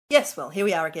Yes, well, here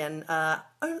we are again. An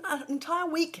entire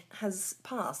week has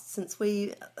passed since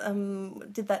we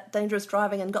did that dangerous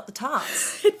driving and got the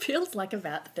tarts. It feels like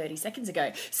about 30 seconds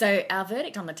ago. So our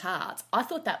verdict on the tarts, I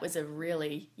thought that was a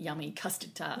really yummy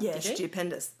custard tart. Yeah, Did you?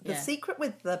 stupendous. The Yeah. secret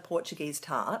with the Portuguese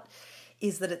tart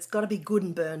is that it's got to be good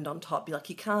and burned on top. Like,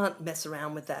 you can't mess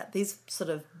around with that. These sort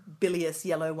of bilious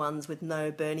yellow ones with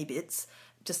no burny bits,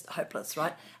 just hopeless,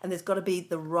 right? And there's got to be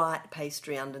the right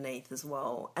pastry underneath as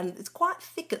well. And it's quite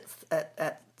thick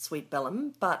at Sweet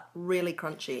Bellum, but really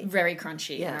crunchy. Very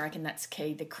crunchy. Yeah. And I reckon that's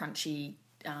key, the crunchy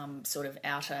sort of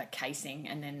outer casing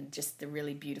and then just the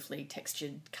really beautifully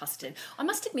textured custard. I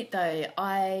must admit, though,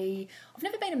 I've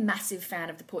never been a massive fan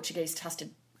of the Portuguese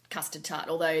custard tart,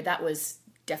 although that was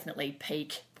definitely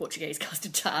peak Portuguese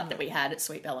custard tart that we had at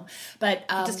Sweet Bellum. But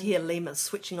You just hear Lima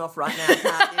switching off right now.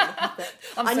 Can't you?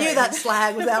 I knew sorry. that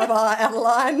slag was out of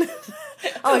line.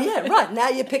 Oh, yeah, right. Now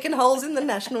you're picking holes in the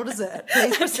national dessert.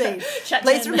 Please proceed. Chat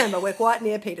Please 10. remember, we're quite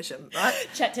near Petersham, right?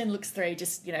 Chat 10 Looks 3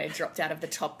 just, dropped out of the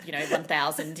top,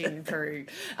 1,000 in Peru,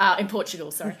 in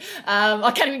Portugal, sorry.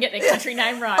 I can't even get their country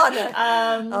name right.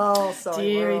 I know.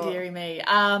 Sorry. Deary me.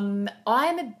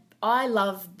 I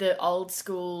love the old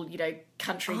school,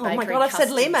 country bakery. Oh my God, I've said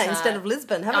custard Lima tart. instead of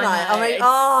Lisbon, haven't I I? know, I mean, it's-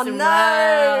 oh no!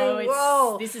 wow, it's-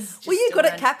 Whoa! this is just Were you good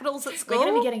at around- capitals at school? We're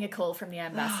going to be getting a call from the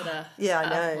ambassador Yeah, I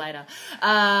know. later.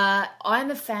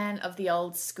 I'm a fan of the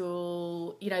old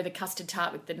school, the custard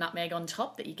tart with the nutmeg on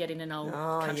top that you get in an old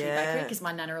country yeah. bakery, because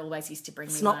my nana always used to bring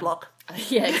me Snot one. block.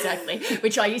 Yeah, exactly.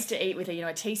 Which I used to eat with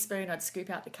a teaspoon. I'd scoop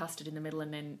out the custard in the middle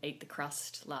and then eat the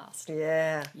crust last.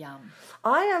 Yeah. Yum.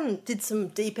 I did some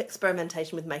deep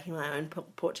experimentation with making my own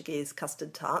Portuguese custard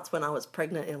tarts when I was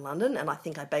pregnant in London, and I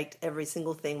think I baked every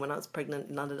single thing when I was pregnant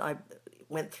in London. I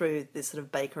went through this sort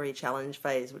of bakery challenge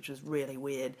phase, which was really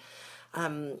weird.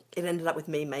 It ended up with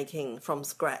me making from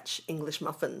scratch English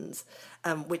muffins,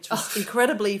 which was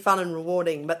incredibly fun and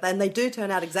rewarding. But then they do turn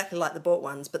out exactly like the bought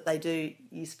ones, but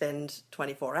you spend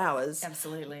 24 hours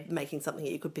Absolutely. making something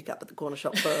that you could pick up at the corner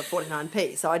shop for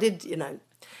 49p. So I did,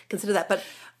 consider that. But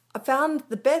I found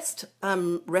the best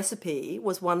recipe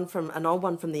was an old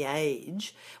one from The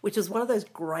Age, which was one of those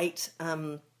great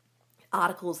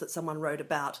articles that someone wrote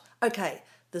about,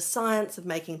 the science of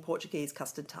making Portuguese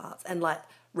custard tarts and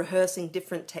rehearsing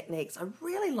different techniques. I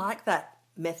really like that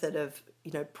method of,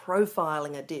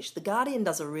 profiling a dish. The Guardian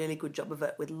does a really good job of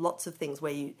it with lots of things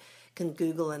where you can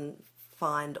Google and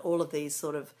find all of these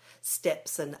sort of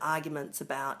steps and arguments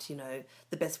about,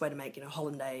 the best way to make,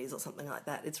 hollandaise or something like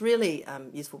that. It's really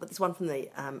useful. But this one from The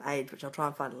Age, which I'll try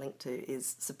and find a link to,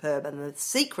 is superb. And the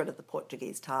secret of the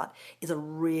Portuguese tart is a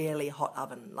really hot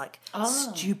oven,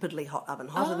 stupidly hot oven,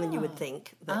 hotter than you would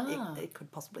think that it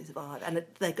could possibly survive. And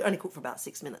they only cook for about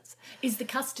 6 minutes. Is the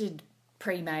custard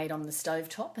pre-made on the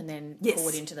stovetop and then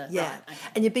poured into the... Yeah. Right, okay.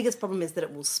 And your biggest problem is that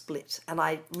it will split. And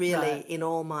I really, in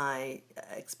all my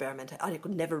experiment, I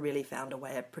could never really found a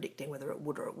way of predicting whether it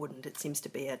would or it wouldn't. It seems to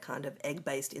be a kind of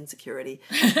egg-based insecurity.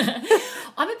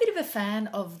 I'm a bit of a fan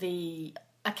of the...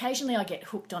 Occasionally I get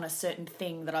hooked on a certain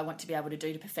thing that I want to be able to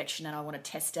do to perfection, and I want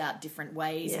to test out different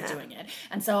ways of doing it.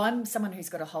 And so I'm someone who's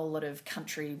got a whole lot of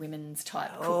country women's type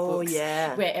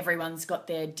cookbooks where everyone's got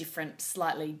their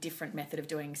slightly different method of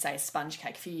doing, say, a sponge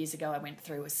cake. A few years ago I went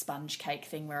through a sponge cake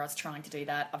thing where I was trying to do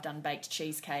that. I've done baked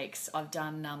cheesecakes. I've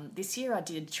done, this year I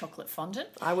did chocolate fondant.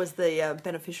 I was the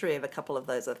beneficiary of a couple of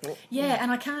those, I think. Yeah,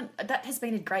 and that has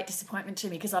been a great disappointment to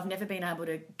me because I've never been able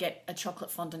to get a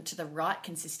chocolate fondant to the right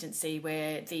consistency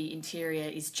where the interior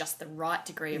is just the right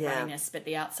degree of runniness, but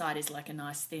the outside is like a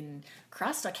nice thin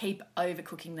crust. I keep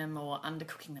overcooking them or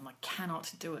undercooking them. I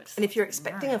cannot do it. And if you're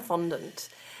expecting a fondant,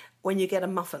 when you get a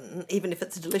muffin, even if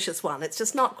it's a delicious one, it's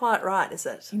just not quite right, is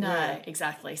it? No,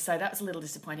 exactly. So that was a little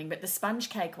disappointing. But the sponge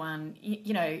cake one,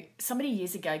 somebody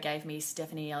years ago gave me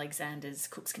Stephanie Alexander's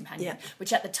Cook's Companion,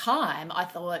 which at the time I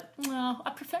thought, well, I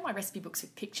prefer my recipe books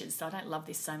with pictures, so I don't love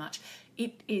this so much.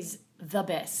 It is the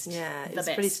best. Yeah, the it's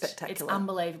best. pretty spectacular. It's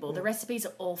unbelievable. The recipes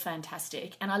are all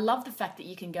fantastic. And I love the fact that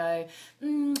you can go,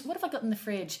 what have I got in the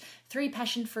fridge? 3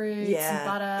 passion fruits and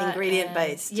butter. Ingredient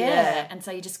based. Yeah. And so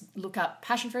you just look up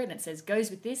passion fruit and it says goes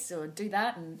with this or do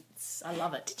that, and I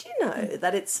love it. Did you know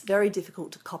that it's very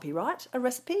difficult to copyright a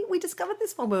recipe? We discovered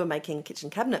this when we were making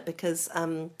Kitchen Cabinet because,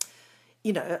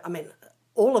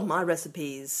 all of my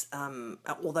recipes,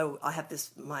 although I have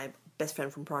my best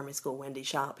friend from primary school, Wendy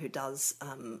Sharp, who does...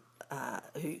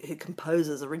 who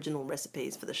composes original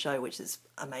recipes for the show, which is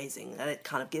amazing. And it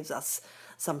kind of gives us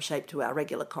some shape to our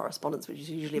regular correspondence, which is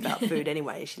usually about food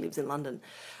anyway. She lives in London.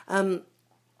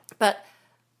 But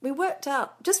we worked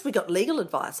out, we got legal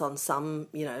advice on some,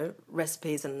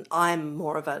 recipes, and I'm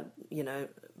more of a,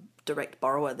 direct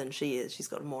borrower than she is. She's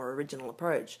got a more original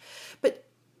approach. But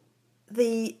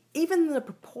even the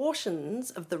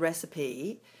proportions of the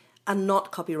recipe are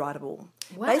not copyrightable.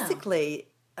 Wow. Basically,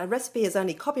 a recipe is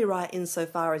only copyright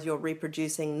insofar as you're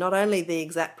reproducing not only the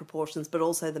exact proportions but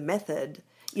also the method,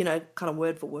 kind of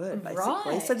word for word,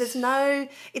 basically. Right. So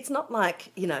it's not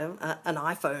like, an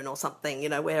iPhone or something,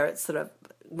 where it's sort of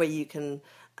where you can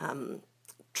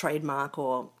trademark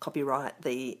or copyright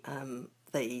the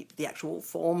actual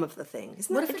form of the thing.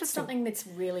 Isn't What that if it's interesting? something that's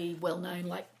really well known,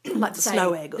 like Like the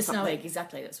snow egg or the something? snow egg,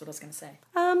 exactly. That's what I was going to say.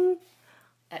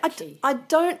 At Key. I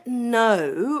don't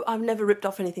know. I've never ripped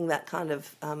off anything that kind of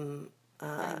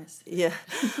Famous. yeah.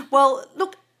 Well,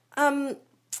 look, I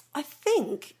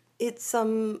think it's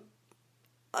that's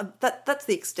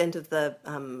the extent of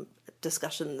the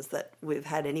discussions that we've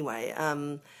had anyway.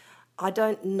 I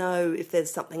don't know if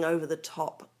there's something over the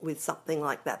top with something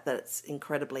like that that's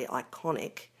incredibly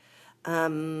iconic.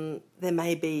 There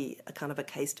may be a kind of a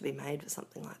case to be made for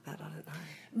something like that. I don't know.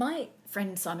 My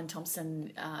friend Simon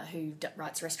Thompson, who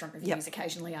writes restaurant reviews,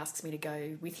 occasionally asks me to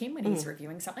go with him when he's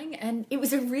reviewing something. And it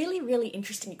was a really, really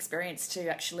interesting experience to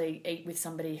actually eat with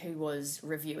somebody who was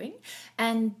reviewing.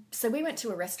 And so we went to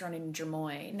a restaurant in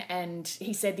Drummoyne, and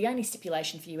he said, the only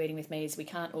stipulation for you eating with me is we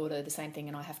can't order the same thing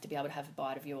and I have to be able to have a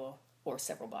bite of your, or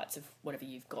several bites of whatever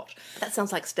you've got. That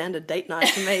sounds like standard date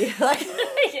night to me.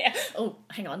 Yeah. Oh,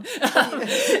 hang on.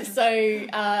 So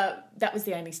that was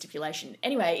the only stipulation.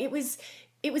 Anyway, it was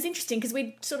interesting because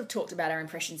we sort of talked about our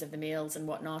impressions of the meals and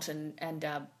whatnot, and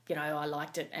I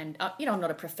liked it, and I'm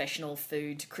not a professional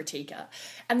food critiquer.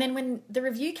 And then when the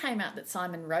review came out that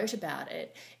Simon wrote about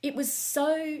it, it was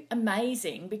so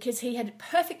amazing because he had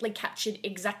perfectly captured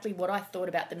exactly what I thought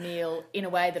about the meal in a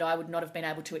way that I would not have been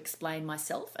able to explain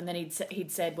myself. And then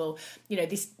he'd said, well,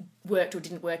 this worked or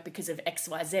didn't work because of X,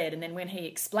 Y, Z. And then when he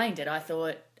explained it, I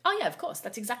thought, oh yeah, of course,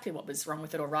 that's exactly what was wrong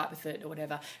with it or right with it or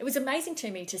whatever. It was amazing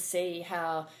to me to see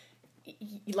how,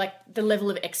 like, the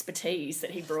level of expertise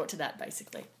that he brought to that,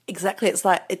 basically. Exactly. It's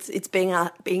like it's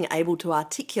being able to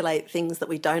articulate things that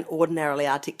we don't ordinarily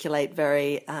articulate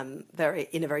very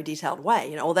in a very detailed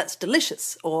way. Oh, that's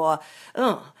delicious, or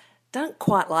don't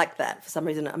quite like that for some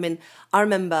reason. I mean, I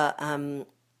remember.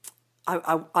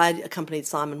 I accompanied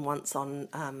Simon once on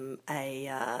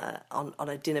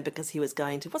a dinner because he was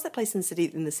going to, what's that place in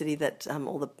the city that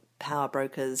all the power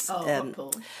brokers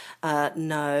Rockpool.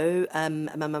 No,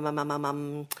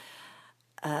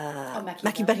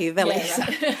 Machiavelli. Yeah,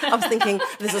 right. I was thinking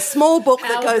there's a small book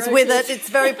that Power goes with brokers. it. It's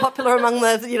very popular among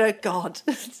the God,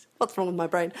 what's wrong with my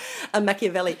brain?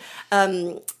 Machiavelli.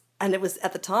 And it was,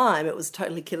 at the time, it was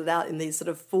totally kitted out in these sort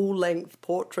of full-length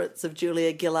portraits of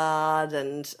Julia Gillard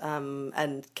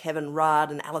and Kevin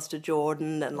Rudd and Alistair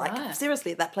Jordan. And, Right.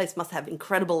 seriously, that place must have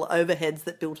incredible overheads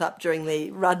that built up during the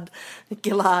Rudd,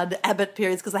 Gillard, Abbott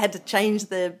periods because they had to change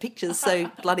the pictures so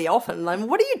bloody often. Like,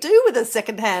 what do you do with a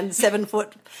second-hand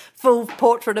 7-foot full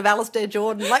portrait of Alistair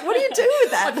Jordan? Like, what do you do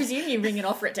with I that? presume you ring and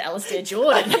offer it to Alistair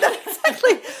Jordan.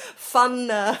 Exactly. Fun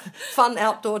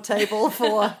outdoor table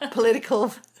for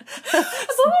political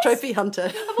trophy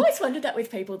hunter. I've always wondered that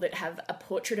with people that have a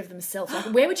portrait of themselves. Like,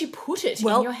 where would you put it in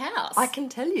your house? I can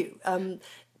tell you,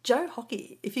 Joe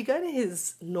Hockey, if you go to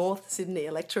his North Sydney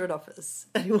electorate office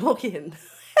and you walk in,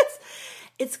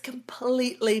 it's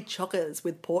completely chockers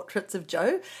with portraits of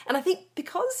Joe. And I think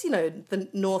because, the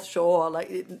North Shore, like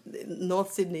in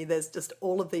North Sydney, there's just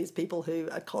all of these people who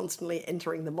are constantly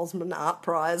entering the Mosman Art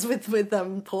Prize with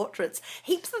portraits.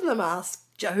 Heaps of them ask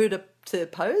Joe to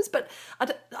pose, but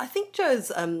I think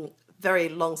Joe's very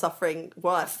long-suffering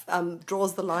wife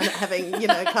draws the line at having,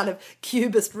 kind of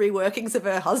cubist reworkings of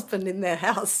her husband in their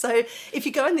house. So if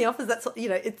you go in the office, that's,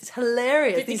 it's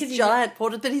hilarious, these giant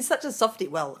portraits. But he's such a softie,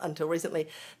 well, until recently,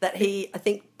 that he, I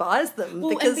think, buys them.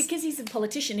 Well, and because he's a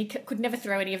politician, he could never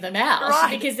throw any of them out.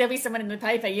 Right. Because there'll be someone in the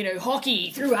paper, Hockey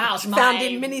threw out my... Found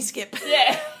in miniskip.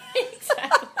 Yeah,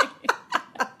 exactly.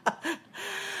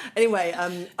 Anyway,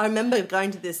 I remember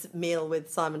going to this meal with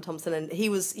Simon Thompson, and he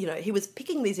was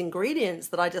picking these ingredients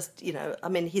that I just,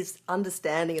 his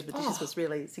understanding of the dishes was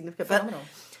really significant. Phenomenal.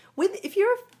 But if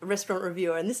you're a restaurant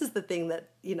reviewer, and this is the thing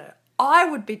that, I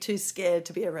would be too scared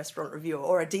to be a restaurant reviewer,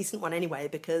 or a decent one anyway,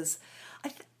 because I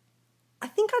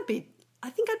think I'd be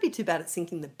too bad at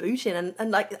sinking the boot in,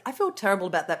 and I feel terrible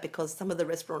about that because some of the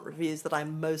restaurant reviews that I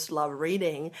most love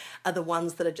reading are the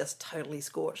ones that are just totally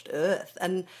scorched earth.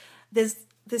 And there's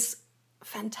this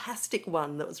fantastic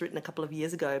one that was written a couple of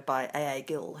years ago by A.A.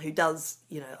 Gill, who does,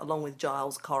 along with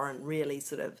Giles Corrin, really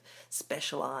sort of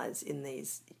specialise in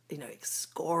these,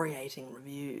 excoriating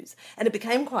reviews. And it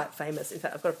became quite famous. In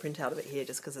fact, I've got a print out of it here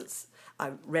just because I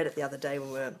read it the other day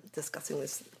when we were discussing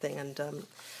this thing,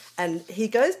 And he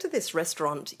goes to this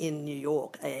restaurant in New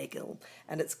York, Aegil,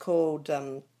 and it's called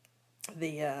the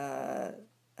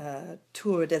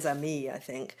Tour des Amis, I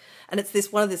think. And it's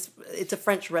it's a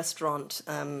French restaurant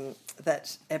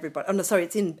that everybody, oh no, sorry,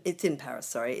 it's in Paris,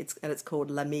 sorry. It's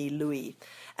called L'Ami Louis.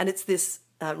 And it's this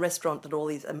restaurant that all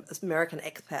these American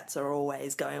expats are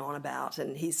always going on about.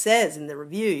 And he says in the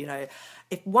review,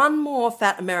 if one more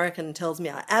fat American tells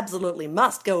me I absolutely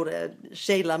must go to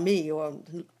Chez L'Ami or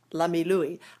L'Ami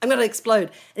Louis, I'm going to explode.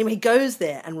 Anyway, he goes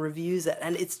there and reviews it.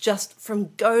 And it's just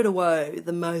from go to woe,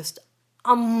 the most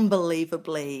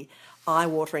unbelievably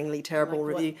eye-wateringly terrible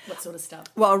review. What sort of stuff?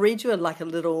 Well, I'll read you a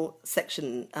little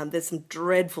section. There's some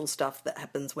dreadful stuff that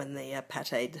happens when the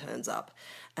pate turns up.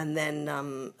 And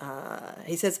then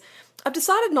he says, I've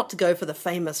decided not to go for the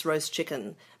famous roast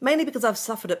chicken, mainly because I've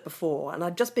suffered it before, and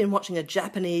I've just been watching a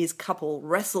Japanese couple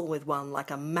wrestle with one like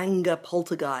a manga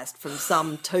poltergeist from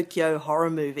some Tokyo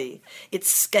horror movie. Its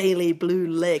scaly blue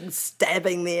legs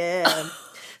stabbing the air.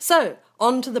 So,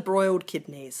 on to the broiled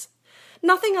kidneys.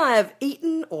 Nothing I have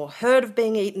eaten or heard of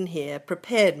being eaten here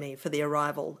prepared me for the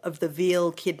arrival of the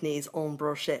veal kidneys en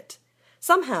brochette.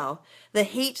 Somehow, the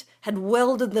heat had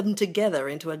welded them together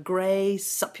into a grey,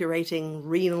 suppurating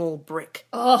renal brick.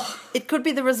 Oh. It could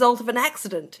be the result of an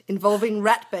accident involving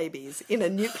rat babies in a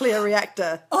nuclear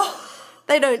reactor. Oh.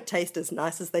 They don't taste as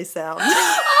nice as they sound.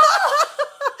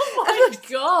 Oh my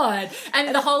God.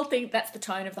 And the whole thing, that's the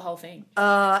tone of the whole thing.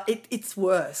 It's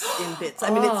worse in bits.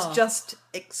 I mean, it's just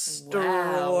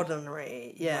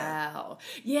extraordinary. Wow. Yeah. Wow.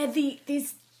 Yeah,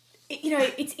 there's...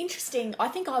 it's interesting. I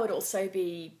think I would also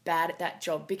be bad at that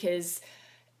job because,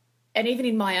 and even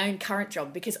in my own current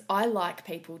job, because I like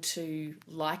people to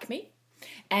like me.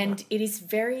 And it is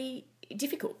very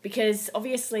difficult because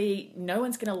obviously no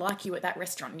one's going to like you at that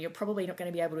restaurant and you're probably not going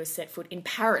to be able to set foot in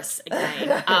Paris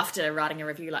again after writing a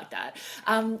review like that.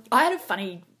 I had a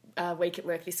funny week at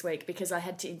work this week because I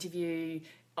had to interview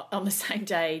on the same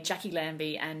day Jackie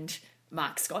Lambie and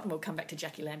Mark Scott, and we'll come back to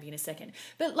Jackie Lambie in a second.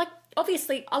 But,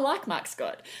 obviously, I like Mark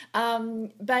Scott,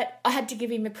 but I had to give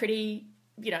him a pretty,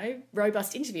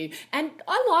 robust interview. And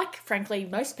I like, frankly,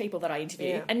 most people that I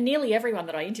interview, and nearly everyone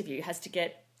that I interview has to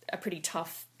get a pretty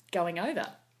tough going over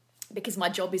because my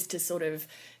job is to sort of,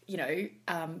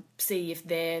 see if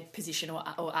their position or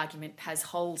argument has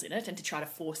holes in it and to try to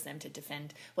force them to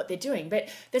defend what they're doing. But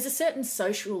there's a certain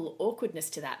social awkwardness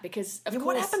to that because, of course...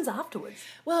 What happens afterwards?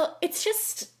 Well, it's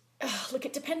just... Look,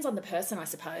 it depends on the person, I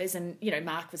suppose. And,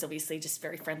 Mark was obviously just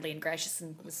very friendly and gracious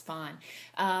and was fine.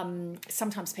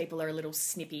 Sometimes people are a little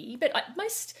snippy, but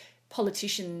most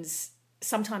politicians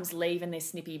sometimes leave and they're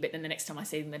snippy, but then the next time I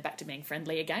see them, they're back to being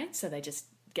friendly again. So they just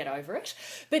get over it.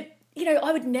 But,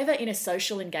 I would never in a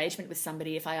social engagement with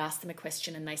somebody, if I asked them a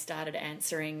question and they started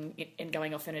answering and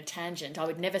going off on a tangent, I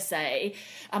would never say,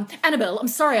 Annabelle, I'm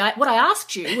sorry, what I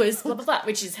asked you was blah, blah, blah,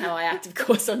 which is how I act, of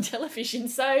course, on television.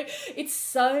 So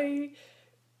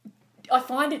I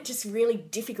find it just really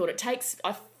difficult.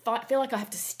 I feel like I have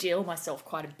to steel myself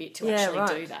quite a bit to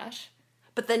actually do that.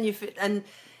 But then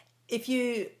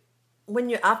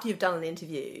after you've done an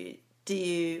interview,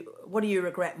 what do you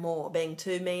regret more, being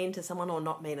too mean to someone or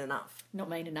not mean enough? Not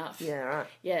mean enough. Yeah, right.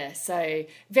 Yeah, so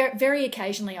very, very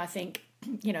occasionally I think,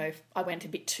 I went a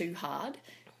bit too hard,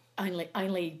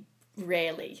 only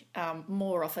rarely.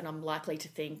 More often I'm likely to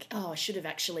think, I should have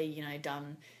actually,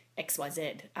 done X, Y,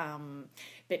 Z.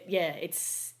 But yeah,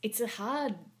 it's a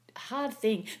hard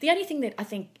thing. The only thing that I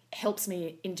think helps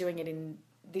me in doing it in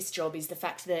this job is the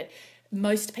fact that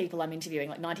most people I'm interviewing,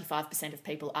 95% of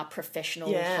people, are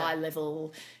professional,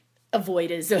 high-level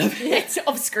avoiders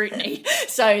of scrutiny.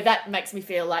 So that makes me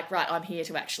feel like, right, I'm here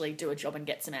to actually do a job and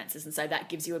get some answers. And so that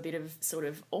gives you a bit of sort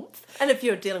of oomph. And if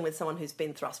you're dealing with someone who's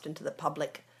been thrust into the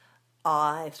public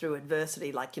eye through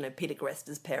adversity, like, Peter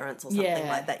Gresta's parents or something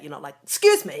like that, you're not like,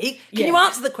 excuse me, can you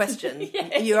answer the question?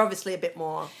 You're obviously a bit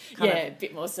more... a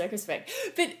bit more circumspect.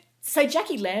 But... So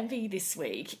Jackie Lambie this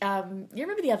week, you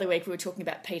remember the other week we were talking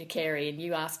about Peter Carey and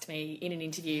you asked me in an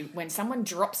interview, when someone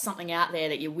drops something out there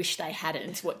that you wish they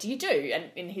hadn't, what do you do?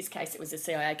 And in his case, it was a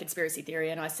CIA conspiracy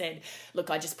theory. And I said, look,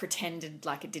 I just pretended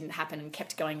like it didn't happen and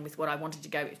kept going with what I wanted to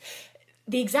go with.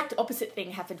 The exact opposite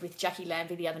thing happened with Jackie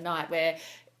Lambie the other night, where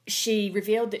she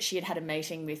revealed that she had had a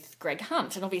meeting with Greg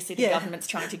Hunt, and obviously the government's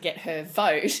trying to get her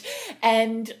vote.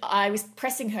 And I was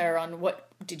pressing her on what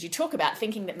did you talk about,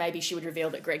 thinking that maybe she would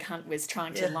reveal that Greg Hunt was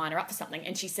trying to line her up for something.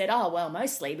 And she said,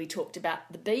 mostly we talked about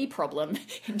the bee problem.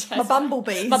 My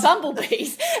bumblebees. My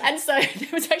bumblebees. And so there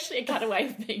was actually a cutaway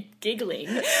of me giggling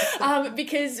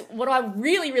because what I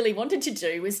really, really wanted to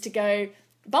do was to go,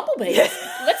 bumblebees,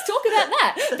 let's talk about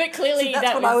that. But clearly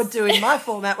that's what I would do in my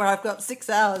format, where I've got 6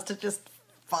 hours to just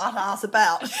fart ass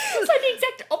about. So the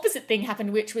exact opposite thing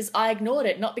happened, which was I ignored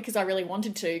it, not because I really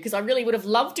wanted to, because I really would have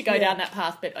loved to go down that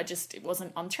path, but it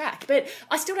wasn't on track. But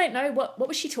I still don't know, what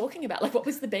was she talking about? Like, what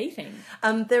was the bee thing?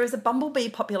 There is a bumblebee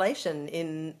population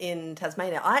in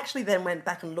Tasmania. I actually then went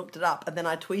back and looked it up, and then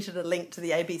I tweeted a link to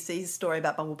the ABC's story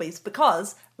about bumblebees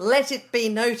because, let it be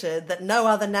noted that no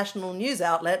other national news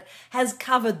outlet has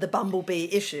covered the bumblebee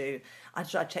issue. I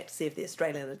checked to see if the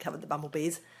Australian had covered the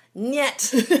bumblebees.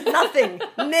 Nyet, nothing,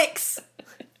 nix.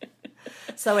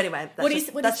 So anyway,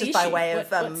 that's just by way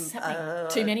of what's happening?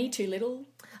 Too many, too little.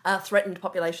 Threatened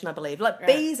population, I believe. Like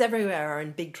bees everywhere are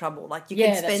in big trouble. Like you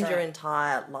can spend your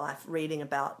entire life reading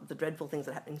about the dreadful things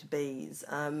that are happening to bees.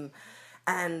 And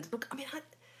look, I mean,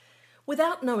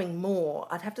 without knowing more,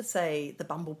 I'd have to say the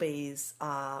bumblebees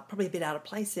are probably a bit out of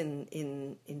place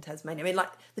in Tasmania. I mean,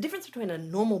 like the difference between a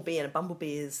normal bee and a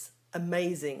bumblebee is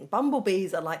amazing.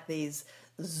 Bumblebees are like these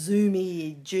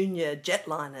zoomy junior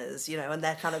jetliners, and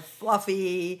they're kind of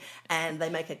fluffy and they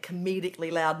make a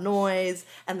comedically loud noise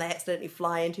and they accidentally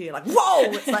fly into you like, whoa,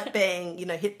 it's like being,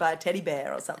 hit by a teddy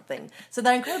bear or something. So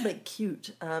they're incredibly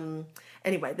cute.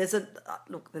 Anyway, there's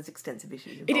extensive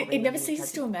issues involving It never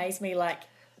ceases to amaze me, like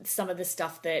some of the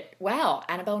stuff that, wow,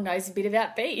 Annabelle knows a bit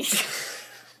about bees.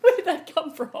 Where did that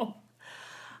come from?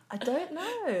 I don't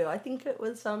know. I think it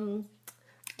was...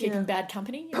 Keeping bad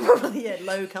company? Probably,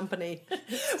 low company.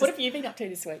 What have you been up to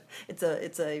this week?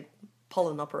 It's a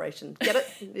pollen operation. Get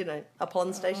it? A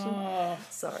pollen station. Oh.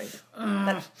 Sorry.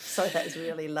 That is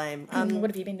really lame. What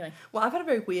have you been doing? Well, I've had a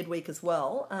very weird week as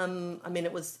well.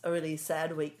 It was a really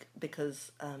sad week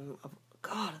because,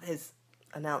 there's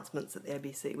announcements at the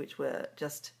ABC which were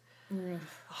just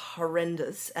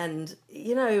horrendous. And,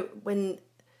 when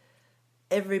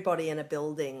everybody in a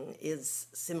building is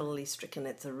similarly stricken,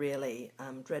 it's a really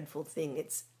dreadful thing.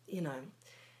 It's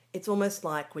almost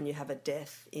like when you have a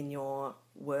death in your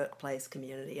workplace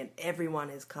community and everyone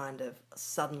is kind of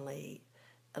suddenly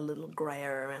a little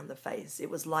greyer around the face. It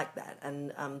was like that.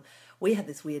 And we had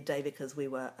this weird day because we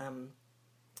were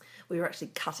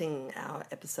actually cutting our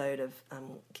episode of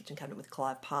Kitchen Cabinet with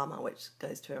Clive Palmer, which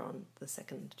goes to her on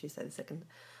Tuesday the 2nd.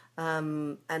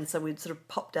 And so we'd sort of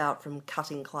popped out from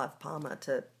cutting Clive Palmer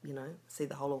to, see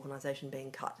the whole organisation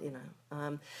being cut,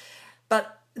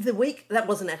 But the week, that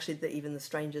wasn't actually even the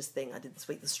strangest thing I did this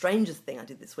week. The strangest thing I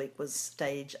did this week was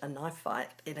stage a knife fight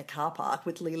in a car park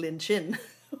with Lee Lin Chin.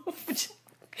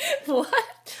 What?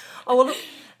 Oh, well, look,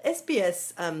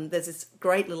 SBS, there's this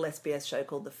great little SBS show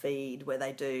called The Feed where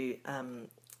they do...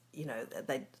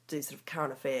 they do sort of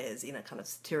current affairs in a kind of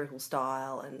satirical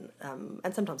style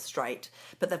and sometimes straight,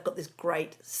 but they've got this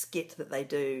great skit that they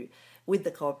do with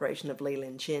the cooperation of Lee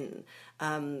Lin Chin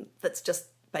that's just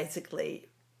basically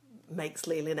makes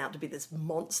Lee Lin out to be this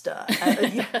monster.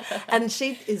 And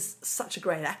she is such a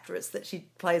great actress that she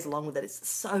plays along with it. It's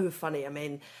so funny. I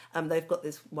mean, they've got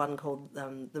this one called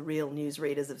The Real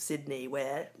Newsreaders of Sydney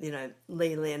where,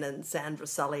 Lee Lin and Sandra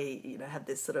Sully, have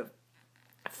this sort of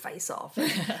face off,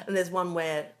 and there's one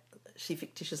where she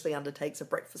fictitiously undertakes a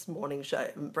breakfast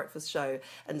show,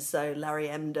 and so Larry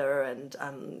Emder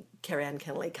and Kerry Ann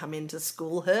Kennelly come in to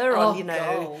school her on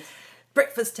gold.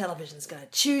 Breakfast television's going to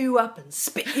chew you up and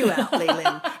spit you out, Lee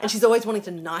Lin. And she's always wanting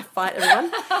to knife fight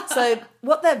everyone. So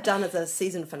what they've done as a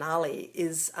season finale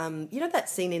is, that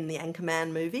scene in the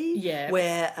Anchorman movie? Yeah.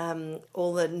 Where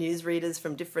all the newsreaders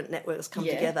from different networks come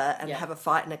together and have a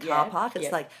fight in a car park.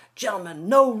 It's like, gentlemen,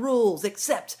 no rules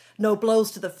except no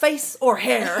blows to the face or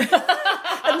hair.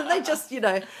 And then they just,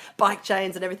 bike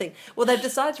chains and everything. Well, they've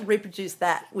decided to reproduce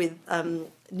that with...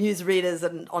 newsreaders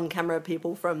and on-camera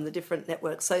people from the different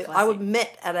networks. So Classic. I was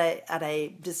met at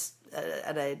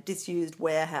a disused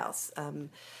warehouse.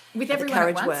 With everyone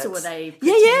at once, or were they...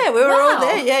 Yeah, we were all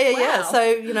there. Yeah. Wow.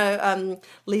 So,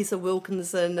 Lisa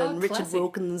Wilkinson and Richard classic.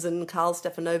 Wilkins and Carl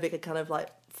Stefanovic are kind of like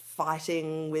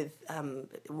fighting with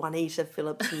Juanita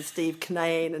Phillips and Steve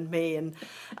Kinane and me and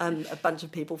a bunch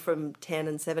of people from 10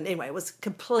 and 7. Anyway, it was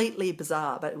completely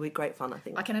bizarre, but it was great fun, I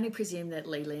think. I can only presume that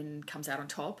Lee Lin comes out on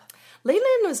top. Lee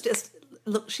Lin was just...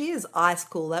 Look, she is ice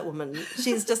cool, that woman.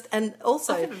 She's just... And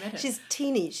also, she's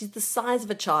teeny. She's the size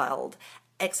of a child,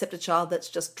 except a child that's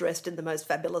just dressed in the most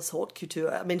fabulous haute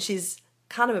couture. I mean, she's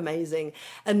kind of amazing.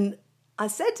 And I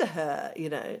said to her,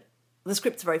 the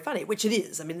script's very funny, which it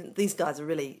is. I mean, these guys are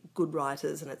really good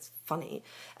writers and it's funny.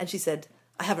 And she said,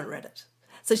 I haven't read it.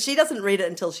 So she doesn't read it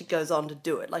until she goes on to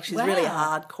do it. Like, she's really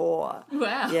hardcore.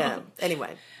 Wow. Yeah.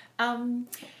 Anyway.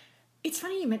 It's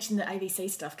funny you mentioned the ABC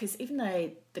stuff, because even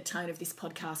though the tone of this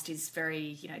podcast is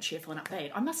very, cheerful and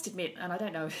upbeat, I must admit, and I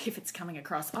don't know if it's coming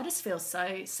across, I just feel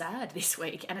so sad this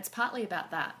week. And it's partly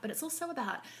about that, but it's also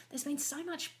about there's been so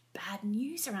much bad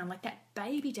news around, like that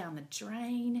baby down the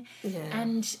drain. Yeah.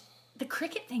 And the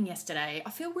cricket thing yesterday,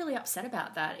 I feel really upset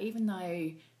about that, even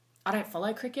though I don't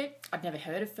follow cricket. I'd never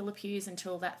heard of Phillip Hughes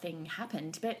until that thing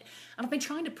happened. And I've been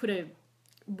trying to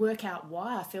work out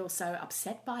why I feel so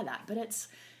upset by that. But it's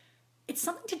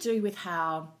something to do with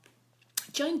how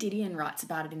Joan Didion writes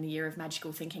about it in The Year of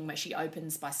Magical Thinking, where she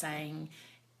opens by saying,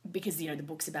 because, the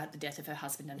book's about the death of her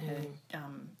husband and her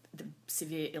the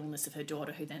severe illness of her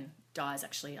daughter, who then dies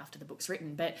actually after the book's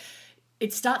written. But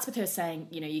it starts with her saying,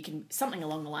 you can, something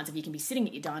along the lines of, you can be sitting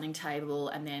at your dining table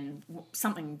and then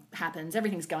something happens,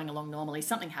 everything's going along normally,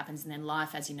 something happens, and then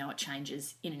life as you know it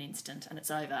changes in an instant and it's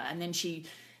over. And then she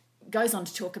goes on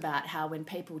to talk about how when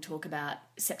people talk about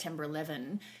September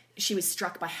 11, she was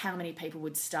struck by how many people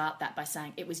would start that by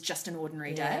saying it was just an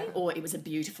ordinary day or it was a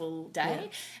beautiful day.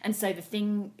 Yeah. And so the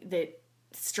thing that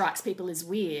strikes people as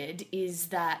weird is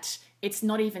that it's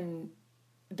not even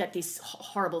that this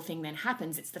horrible thing then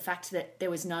happens, it's the fact that there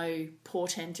was no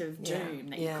portent of doom,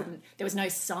 that you couldn't, there was no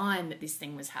sign that this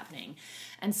thing was happening.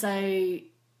 And so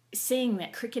seeing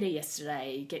that cricketer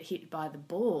yesterday get hit by the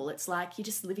ball, it's like you're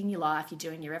just living your life, you're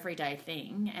doing your everyday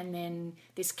thing, and then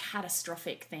this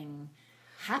catastrophic thing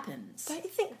happens. Don't you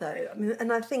think, though? I mean,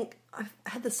 and I think I've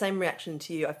had the same reaction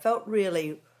to you. I felt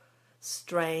really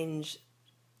strange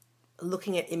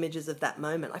looking at images of that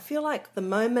moment. I feel like the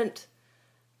moment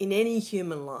in any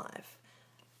human life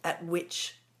at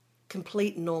which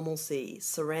complete normalcy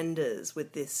surrenders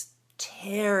with this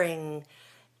tearing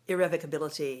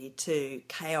irrevocability to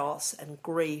chaos and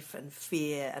grief and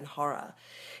fear and horror,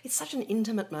 it's such an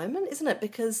intimate moment, isn't it?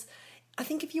 Because I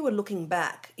think if you were looking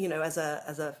back, as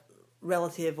a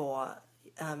relative or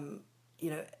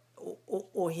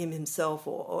or him himself,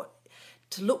 or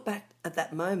to look back at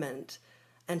that moment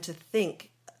and to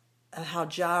think of how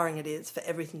jarring it is for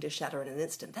everything to shatter in an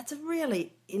instant, that's a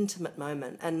really intimate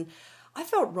moment. And I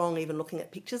felt wrong even looking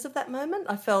at pictures of that moment.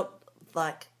 I felt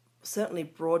like certainly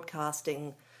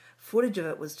broadcasting footage of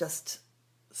it was just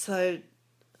so,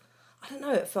 I don't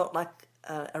know, it felt like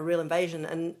a real invasion.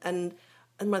 And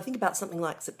when I think about something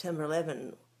like September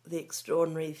 11, the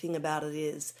extraordinary thing about it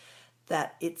is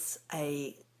that it's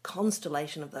a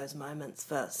constellation of those moments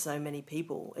for so many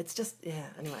people. It's just,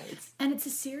 anyway. It's a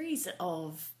series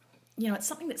of, it's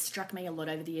something that struck me a lot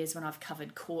over the years when I've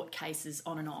covered court cases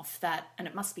on and off, and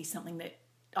it must be something that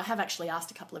I have actually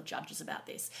asked a couple of judges about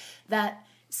this, that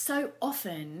so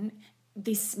often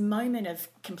this moment of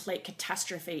complete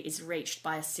catastrophe is reached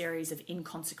by a series of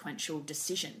inconsequential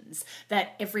decisions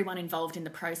that everyone involved in the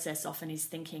process often is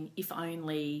thinking, if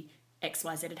only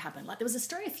XYZ had happened. Like, there was a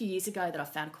story a few years ago that I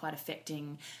found quite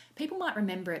affecting. People might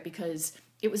remember it because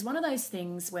it was one of those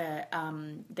things where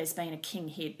there's been a king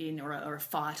hit in or a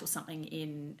fight or something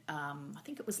in, I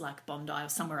think it was like Bondi or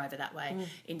somewhere over that way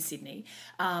in Sydney.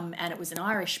 And it was an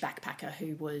Irish backpacker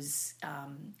who was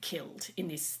killed in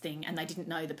this thing, and they didn't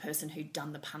know the person who'd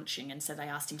done the punching, and so they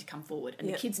asked him to come forward. And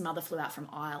the kid's mother flew out from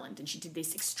Ireland, and she did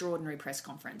this extraordinary press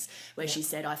conference where she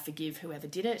said, I forgive whoever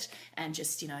did it, and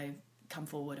just, come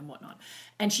forward and whatnot.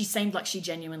 And she seemed like she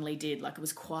genuinely did, like it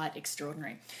was quite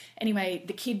extraordinary. Anyway,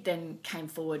 the kid then came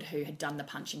forward who had done the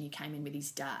punching. He came in with his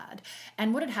dad.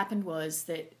 And what had happened was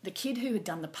that the kid who had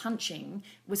done the punching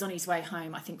was on his way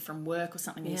home, I think from work or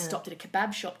something. He stopped at a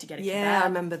kebab shop to get a kebab. Yeah, I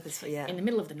remember this, in the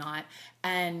middle of the night.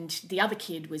 And the other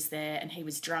kid was there and he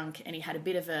was drunk, and he had a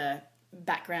bit of a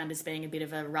background as being a bit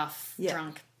of a rough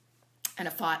drunk. And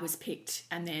a fight was picked,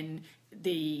 and then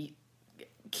the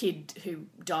kid who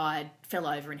died fell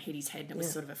over and hit his head, and it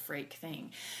was sort of a freak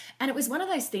thing. And it was one of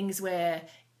those things where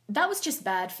that was just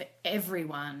bad for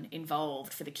everyone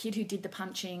involved, for the kid who did the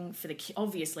punching,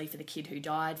 obviously for the kid who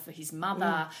died, for his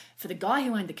mother, for the guy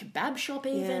who owned the kebab shop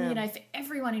even, for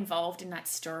everyone involved in that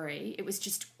story. It was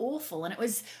just awful. And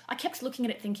I kept looking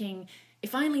at it thinking,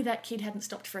 if only that kid hadn't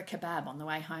stopped for a kebab on the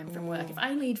way home from work. If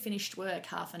only he'd finished work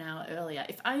half an hour earlier.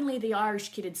 If only the Irish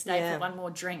kid had stayed for one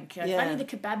more drink. If only the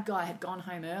kebab guy had gone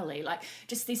home early. Like,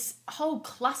 just this whole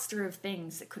cluster of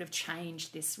things that could have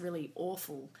changed this really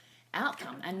awful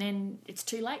outcome. And then it's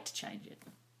too late to change it.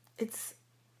 It's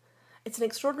an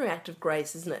extraordinary act of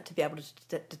grace, isn't it, to be able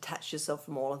to detach yourself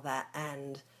from all of that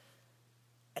and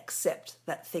accept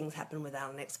that things happen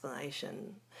without an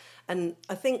explanation. And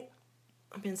I think,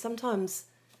 sometimes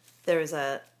there is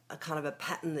a kind of a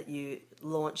pattern that you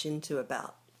launch into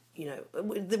about,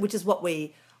 which is what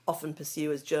we often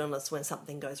pursue as journalists when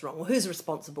something goes wrong. Well, who's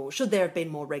responsible? Should there have been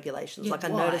more regulations? Yeah, like I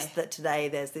why? noticed that today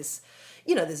there's this,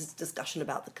 there's this discussion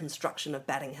about the construction of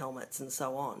batting helmets and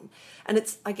so on. And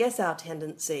it's, I guess, our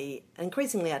tendency,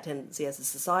 increasingly our tendency as a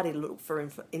society to look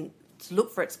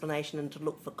for explanation and to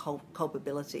look for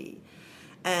culpability.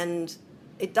 And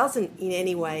it doesn't in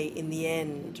any way, in the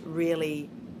end,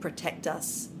 really protect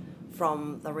us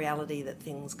from the reality that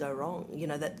things go wrong,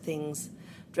 that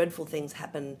dreadful things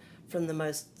happen from the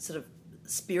most sort of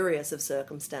spurious of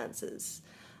circumstances.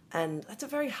 And that's a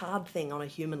very hard thing on a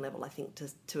human level, I think,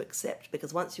 to accept,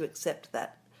 because once you accept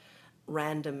that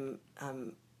random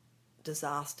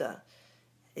disaster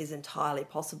is entirely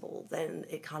possible, then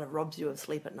it kind of robs you of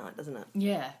sleep at night, doesn't it?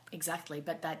 Yeah, exactly.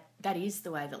 But that is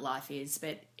the way that life is,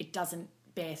 but it doesn't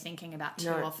bear thinking about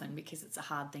too often, because it's a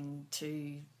hard thing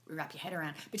to wrap your head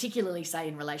around, particularly, say,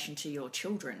 in relation to your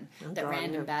children,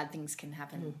 random bad things can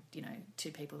happen,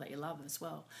 to people that you love as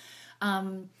well.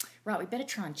 Right, we better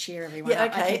try and cheer everyone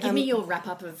up. Okay. Give me your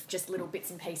wrap-up of just little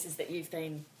bits and pieces that you've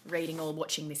been reading or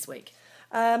watching this week.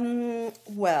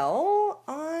 Well,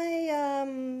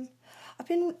 I've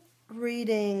been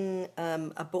reading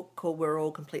a book called We're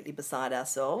All Completely Beside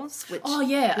Ourselves. Which,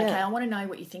 okay. I want to know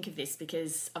what you think of this,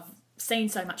 because I've seen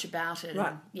so much about it.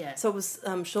 Right. And, So it was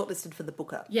shortlisted for the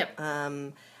Booker. Yep.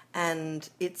 And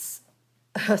it's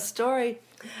a story.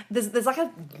 There's like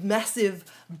a massive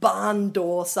barn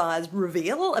door sized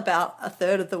reveal about a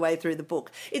third of the way through the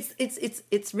book.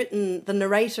 It's written. The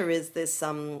narrator is this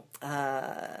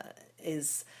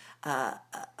a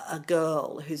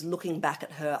girl who's looking back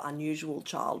at her unusual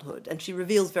childhood, and she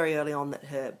reveals very early on that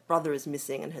her brother is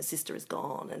missing and her sister is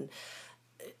gone, and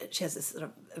she has this sort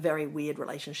of very weird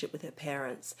relationship with her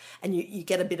parents, and you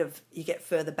get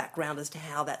further background as to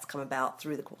how that's come about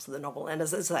through the course of the novel. And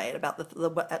as I say, at about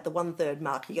at the 1/3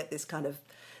 mark, you get this kind of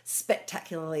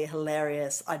spectacularly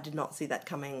hilarious, I did not see that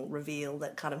coming reveal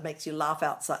that kind of makes you laugh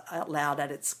out loud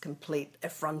at its complete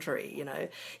effrontery,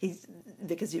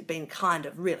 because you've been kind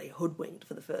of really hoodwinked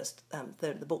for the first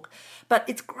third of the book. But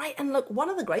it's great, and look, one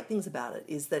of the great things about it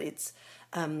is that it's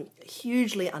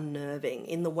hugely unnerving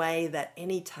in the way that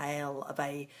any tale of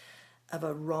a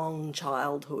wrong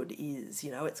childhood is.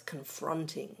 It's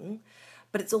confronting,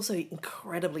 but it's also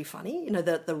incredibly funny.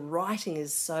 The writing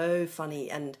is so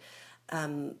funny, and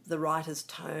the writer's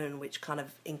tone, which kind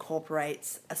of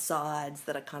incorporates asides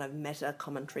that are kind of meta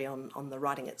commentary on the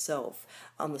writing itself,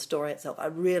 on the story itself. I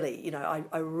really,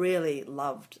 I really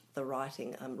loved the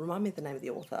writing. Remind me of the name of the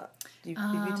author. Have you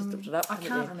just looked it up? I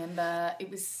can't remember.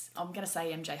 It was, I'm going to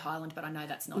say MJ Hyland, but I know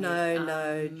that's not it.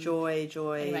 No, Joy.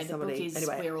 Anyway, somebody. The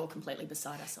book is We're All Completely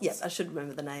Beside Ourselves. Yes, I should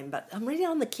remember the name, but I'm reading it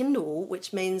on the Kindle,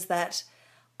 which means that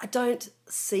I don't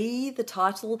see the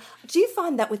title. Do you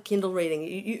find that with Kindle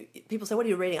reading? People say, what are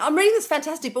you reading? I'm reading this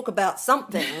fantastic book about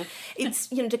something. It's,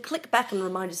 to click back and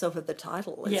remind yourself of the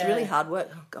title. It's really hard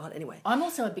work. Oh, God, anyway. I'm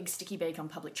also a big sticky beak on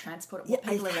public transport.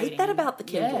 I hate that about the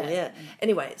Kindle,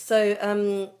 Anyway,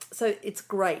 so it's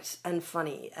great and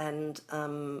funny, and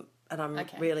I'm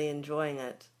really enjoying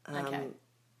it. So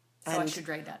I should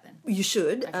read that then. You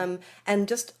should. Okay. And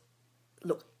just...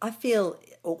 Look, I feel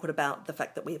awkward about the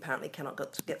fact that we apparently cannot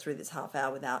get through this half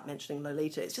hour without mentioning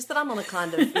Lolita. It's just that I'm on a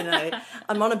kind of,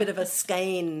 I'm on a bit of a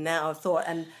skein now of thought.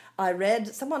 And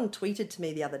someone tweeted to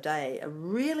me the other day a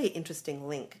really interesting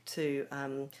link to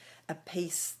a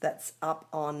piece that's up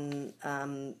on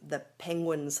the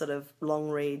Penguin sort of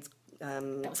long reads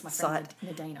that was my site.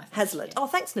 Friend Nadine, I think. Hazlitt. Yeah. Oh,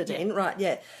 thanks, Nadine. Yeah. Right,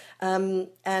 yeah.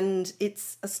 And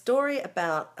it's a story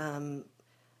about...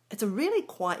 it's a really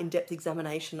quite in-depth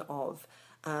examination of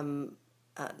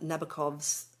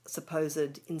Nabokov's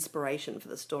supposed inspiration for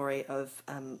the story of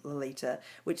Lolita,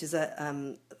 which is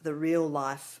the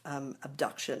real-life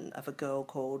abduction of a girl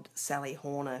called Sally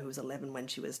Horner, who was 11 when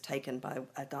she was taken by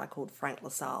a guy called Frank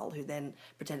LaSalle, who then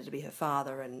pretended to be her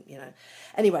father. And,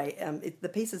 Anyway, the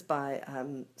piece is by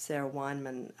Sarah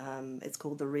Weinman. It's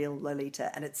called The Real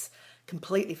Lolita, and it's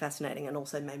completely fascinating, and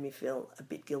also made me feel a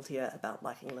bit guiltier about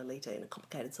liking Lolita in a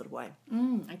complicated sort of way.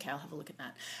 Okay, I'll have a look at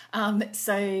that.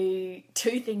 So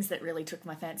 2 things that really took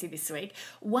my fancy this week.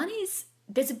 One is,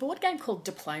 there's a board game called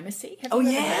Diplomacy. Have you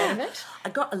ever heard of it? I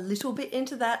got a little bit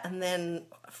into that, and then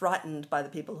frightened by the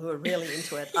people who are really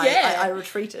into it, I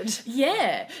retreated.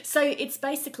 Yeah. So it's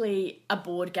basically a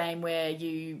board game where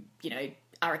you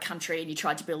are a country and you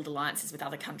tried to build alliances with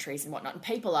other countries and whatnot,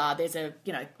 and there's a,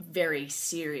 very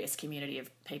serious community of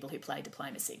people who play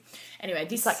diplomacy. Anyway,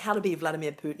 this... It's like how to be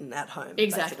Vladimir Putin at home.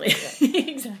 Exactly. Yeah.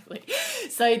 Exactly.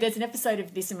 So there's an episode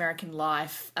of This American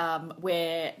Life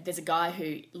where there's a guy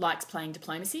who likes playing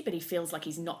diplomacy, but he feels like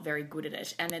he's not very good at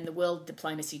it. And then the World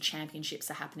Diplomacy Championships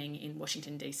are happening in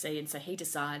Washington, D.C. And so he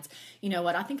decides, you know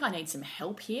what, I think I need some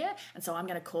help here. And so I'm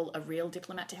going to call a real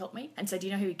diplomat to help me. And so do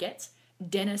you know who he gets?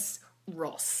 Dennis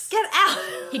Ross. Get out!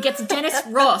 He gets Dennis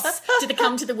Ross to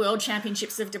come to the World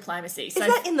Championships of Diplomacy. So, is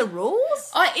that in the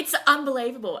rules? It's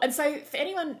unbelievable. And so for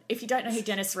anyone, if you don't know who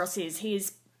Dennis Ross is, he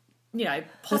is,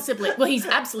 possibly, well, he's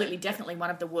absolutely definitely one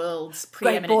of the world's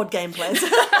preeminent... Great board game players.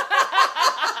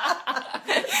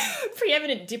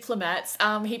 Preeminent diplomats.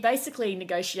 He basically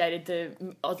negotiated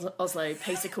the Oslo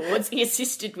Peace Accords. He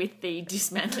assisted with the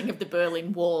dismantling of the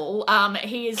Berlin Wall.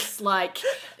 He is like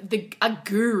a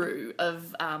guru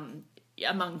of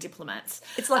among diplomats.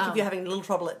 It's like if you're having a little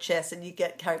trouble at chess and you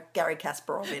get Gary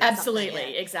Kasparov in.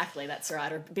 Absolutely, exactly, that's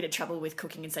right. Or a bit of trouble with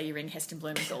cooking and so you ring Heston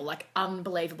Blumenthal. Like,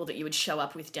 unbelievable that you would show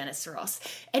up with Dennis Ross.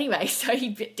 Anyway, so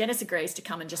Dennis agrees to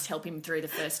come and just help him through the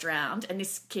first round, and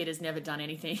this kid has never done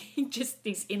anything.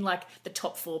 He's in like the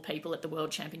top 4 people at the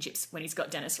World Championships when he's got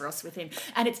Dennis Ross with him,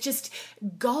 and it's just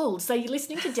gold. So you're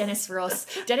listening to Dennis Ross.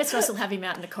 Dennis Ross will have him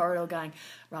out in the corridor going,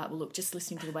 right, well, look, just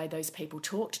listening to the way those people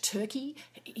talked, Turkey,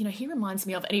 he reminds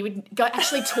me of, and he would go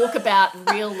actually talk about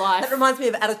real life. That reminds me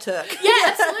of Ataturk. Yeah,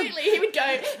 absolutely. He would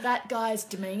go, that guy's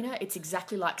demeanour, it's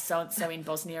exactly like so-and-so in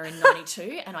Bosnia in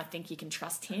 92, and I think you can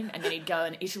trust him. And then he'd go,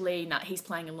 in Italy, he's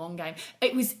playing a long game.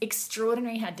 It was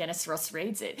extraordinary how Dennis Ross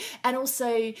reads it. And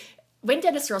also... when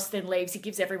Dennis Ross then leaves, he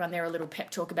gives everyone there a little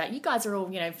pep talk about, you guys are all,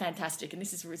 fantastic, and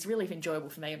this is really enjoyable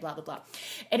for me, and blah, blah, blah.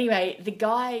 Anyway,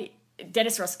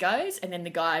 Dennis Ross goes, and then the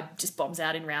guy just bombs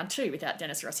out in round 2 without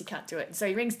Dennis Ross. He can't do it. And so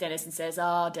he rings Dennis and says,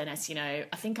 oh, Dennis, I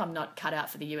think I'm not cut out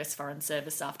for the US Foreign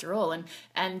Service after all.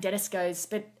 And Dennis goes,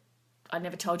 but I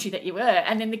never told you that you were.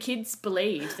 And then the kids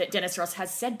believe that Dennis Ross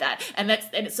has said that. And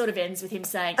it sort of ends with him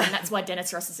saying, and that's why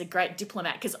Dennis Ross is a great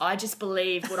diplomat, because I just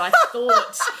believed what I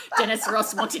thought Dennis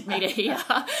Ross wanted me to hear.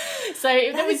 So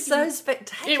it was so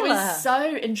spectacular. It was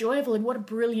so enjoyable, and what a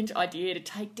brilliant idea to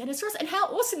take Dennis Ross, and how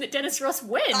awesome that Dennis Ross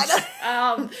went.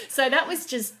 So that was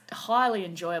just highly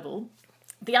enjoyable.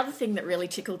 The other thing that really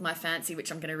tickled my fancy, which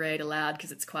I'm going to read aloud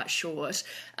because it's quite short,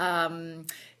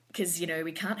 because,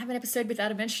 we can't have an episode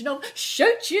without a mention of show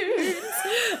tunes.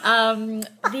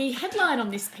 The headline on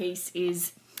this piece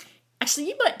is...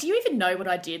 Actually, do you even know what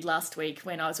I did last week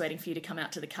when I was waiting for you to come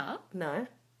out to the car? No.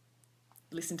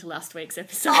 Listen to last week's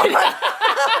episode.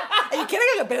 Oh, are you kidding?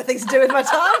 I got better things to do with my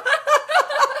time.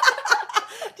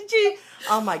 Did you?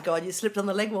 Oh my God, you slipped on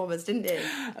the leg warmers, didn't you?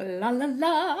 La la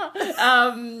la.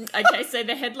 Okay, so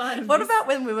the headline of What about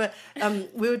when we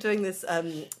were doing this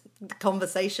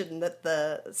conversation at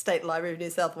the State Library of New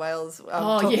South Wales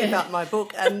talking about my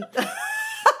book, and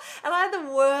and I had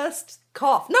the worst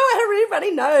cough. No, I had a really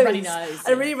runny nose. Runny nose. I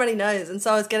had a really runny nose, and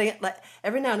so I was getting it like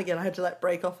every now and again. I had to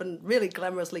break off and really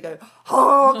glamorously go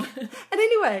honk. And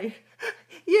anyway,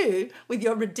 you with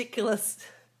your ridiculous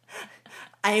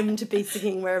aim to be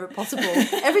singing wherever possible.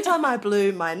 Every time I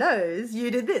blew my nose,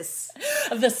 you did this.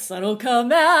 The sun will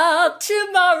come out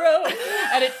tomorrow,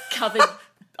 and it covered.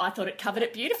 I thought it covered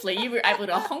it beautifully. You were able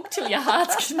to honk till your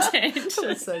heart's content. That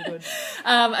was so good.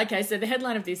 Okay, so the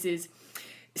headline of this is,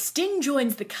 Sting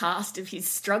joins the cast of his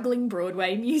struggling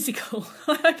Broadway musical.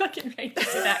 I hope I can read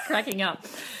this without cracking up.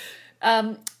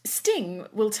 Sting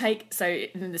will take, so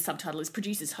then the subtitle is,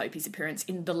 producers hope his appearance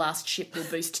in The Last Ship will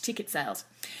boost ticket sales.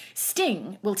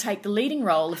 Sting will take the leading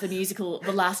role of the musical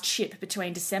The Last Ship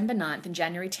between December 9th and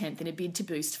January 10th in a bid to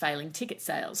boost failing ticket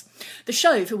sales. The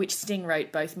show, for which Sting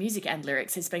wrote both music and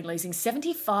lyrics, has been losing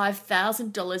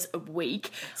 $75,000 a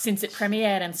week since it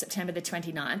premiered on September the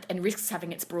 29th and risks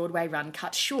having its Broadway run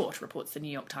cut short, reports the New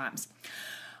York Times.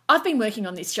 I've been working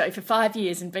on this show for 5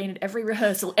 years and been at every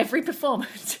rehearsal, every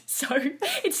performance. So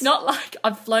it's not like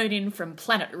I've flown in from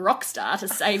Planet Rockstar to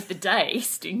save the day,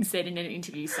 Sting said in an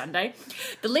interview Sunday.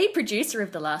 The lead producer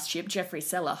of The Last Ship, Jeffrey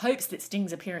Seller, hopes that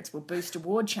Sting's appearance will boost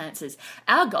award chances.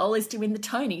 Our goal is to win the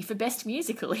Tony for Best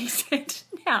Musical, he said.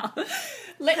 Now,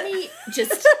 let me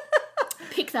just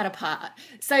pick that apart.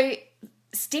 So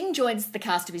Sting joins the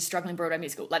cast of his struggling Broadway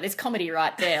musical. Like, there's comedy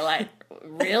right there. Like,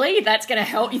 really? That's going to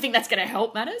help? You think that's going to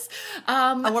help matters?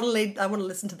 I want to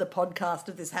listen to the podcast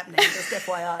of this happening, just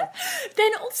FYI.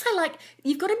 Then also, like,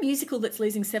 you've got a musical that's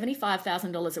losing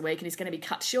 $75,000 a week and is going to be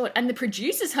cut short, and the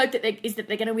producers hope that they're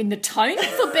going to win the Tony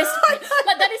for Best... Like,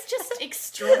 that is just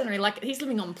extraordinary. Like, he's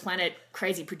living on planet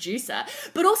crazy producer.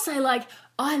 But also, like,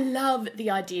 I love the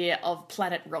idea of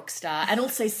Planet Rockstar, and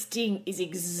also Sting is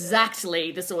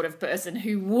exactly the sort of person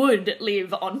who would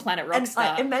live on Planet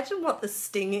Rockstar. And imagine what the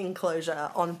Sting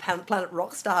enclosure on Planet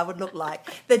Rockstar would look like.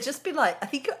 There'd just be like,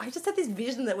 I just had this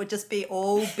vision that would just be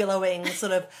all billowing,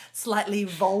 sort of slightly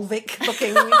vulvic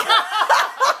looking.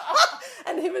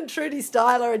 And him and Trudy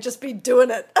Styler would just be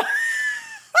doing it.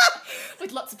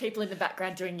 With lots of people in the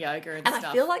background doing yoga and stuff.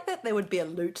 I feel like that there would be a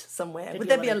lute somewhere. Would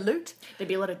there be a lute? There'd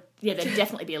be a lot of... Yeah, there'd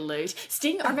definitely be a lute.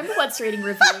 Sting, I remember once reading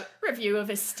a review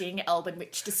of a Sting album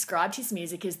which described his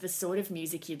music as the sort of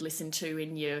music you'd listen to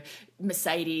in your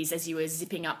Mercedes as you were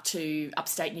zipping up to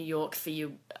upstate New York for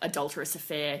your adulterous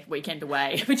affair weekend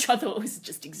away, which I thought was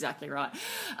just exactly right.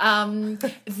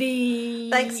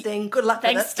 Thanks, Sting. Good luck with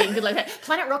it. Thanks, Sting. Good luck with it.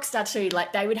 Planet Rockstar too,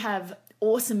 like they would have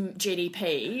awesome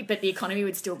GDP, but the economy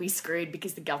would still be screwed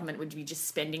because the government would be just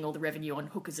spending all the revenue on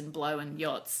hookers and blow and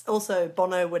yachts. Also,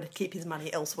 Bono would keep his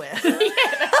money elsewhere. Yeah,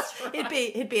 that's right.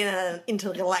 He'd be in an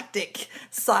intergalactic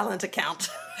silent account.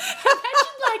 Imagine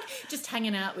like just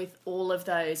hanging out with all of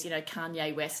those,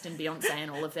 Kanye West and Beyonce and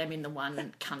all of them in the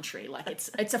one country. Like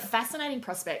it's a fascinating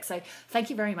prospect. So thank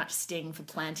you very much, Sting, for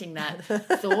planting that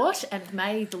thought, and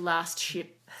may the last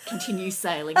ship continue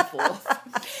sailing forth.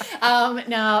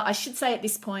 Now, I should say at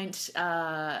this point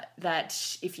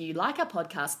that if you like our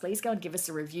podcast, please go and give us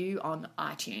a review on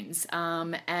iTunes.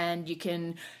 And you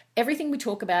can... Everything we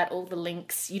talk about, all the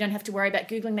links, you don't have to worry about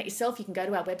Googling that yourself. You can go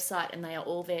to our website and they are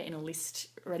all there in a list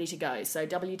ready to go. So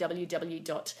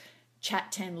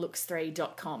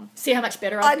www.chat10looks3.com. See how much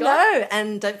better I've got? I know,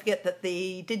 and don't forget that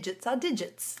the digits are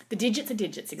digits. The digits are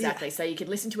digits, exactly. Yeah. So you could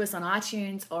listen to us on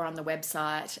iTunes or on the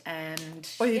website, and...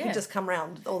 Or you can just come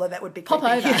round, although that would be pop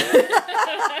creepy. over.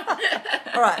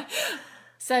 All right.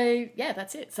 So, yeah,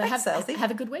 that's it. So Thanks,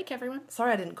 have a good week, everyone.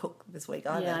 Sorry I didn't cook this week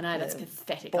either. Yeah, I know, that's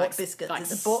pathetic. Bought biscuits.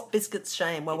 It's a bought biscuits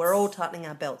shame. Well, we're all tightening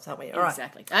our belts, aren't we? All right.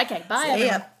 Exactly. Okay, bye,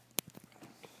 everyone.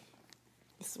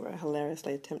 This is where I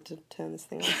hilariously attempt to turn this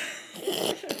thing on.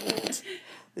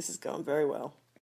 This is going very well.